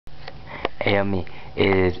Hey,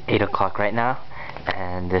 it is 8 o'clock right now,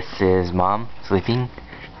 and this is Mom sleeping.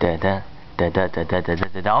 Da da da da da da da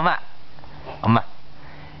da da. 엄마,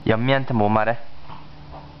 연미한테 뭐 말해?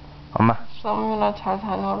 엄마. 썸이나 잘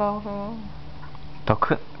다녀오라 그래. 더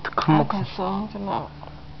큰 목소리. 됐어, 형준아.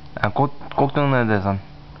 꼭등는 데선.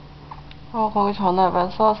 거기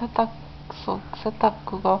전화해봐서 세탁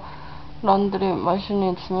그거 런드리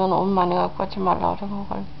머신이 있으면 옷 많이 갖고 가지 말라 그래, 그거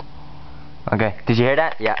갈 때. Okay, did you hear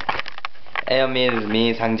that? Yeah. Hey, this is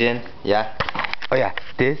me, Sangjin. Yeah. Oh yeah,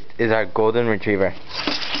 this is our golden retriever.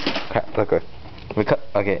 Crap, look.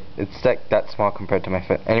 Okay, it's like that small compared to my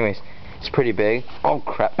foot. Anyways, it's pretty big. Oh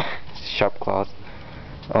crap, sharp claws.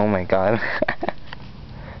 Oh my god.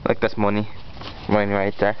 Look, that's Moni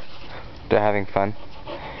right there. They're having fun.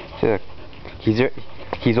 See, look,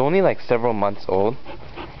 he's only like several months old,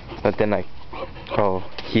 but then like, oh,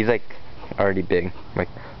 he's like already big. Like,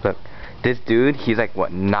 look, this dude, he's like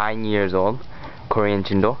what, 9 years old. Korean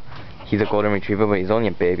Jindo. He's a golden retriever, but he's only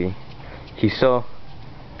a baby. He's so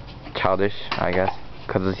childish, I guess,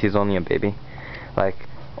 because he's only a baby. Like,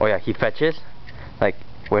 oh yeah, he fetches. Like,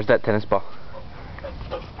 where's that tennis ball?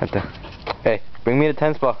 Right there. Hey, bring me the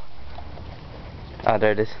tennis ball. Ah,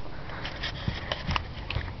 there it is.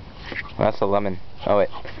 Oh, that's a lemon. Oh wait,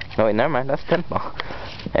 no wait, never mind. That's a tennis ball.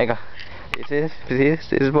 There you go.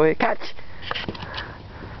 This is boy catch.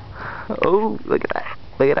 Oh, look at that.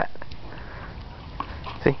 Look at that.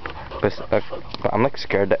 See? But I'm like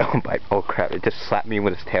scared that it'll bite. Oh crap, it just slapped me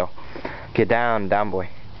with his tail. Okay, down boy.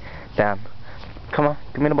 Down. Come on,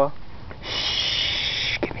 give me the ball.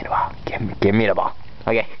 Shh, give me the ball. Give me the ball.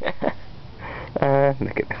 Okay.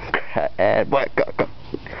 Look at crap. And boy, go.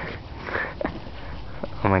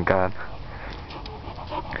 Oh my god.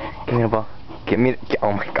 Give me the ball.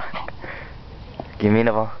 Oh my god. Give me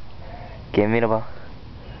the ball. Give me the ball.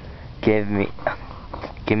 Give me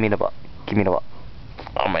the ball. Give me the ball.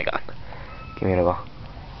 Oh my god. Give me the ball.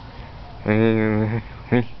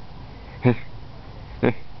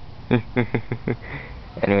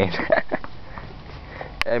 Anyways.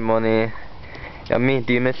 Hey, Moni. Yummy,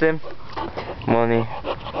 do you miss him? Moni.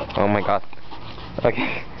 Oh my god.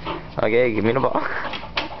 Okay. Okay, give me the ball.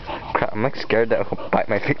 Crap, I'm like scared that he'll bite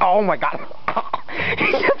my feet. Oh my god.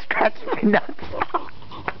 He just scratched my nuts.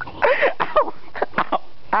 Ow.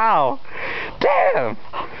 Ow. Damn.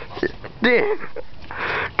 Dude.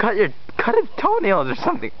 Cut his toenails or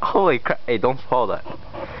something. Holy crap. Hey, don't fall that.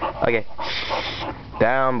 Okay.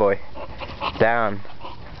 Down, boy. Down.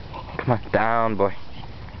 Come on, down, boy.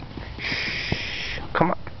 Shh.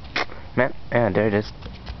 Come on. Man. Yeah, there it is.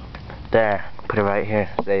 There. Put it right here.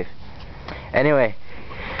 Safe. Anyway.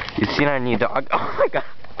 You seen our new dog? Oh my god.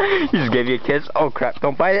 He just gave you a kiss. Oh crap.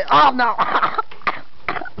 Don't bite it. Oh no.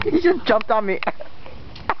 He just jumped on me.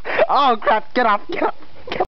 Oh crap. Get off.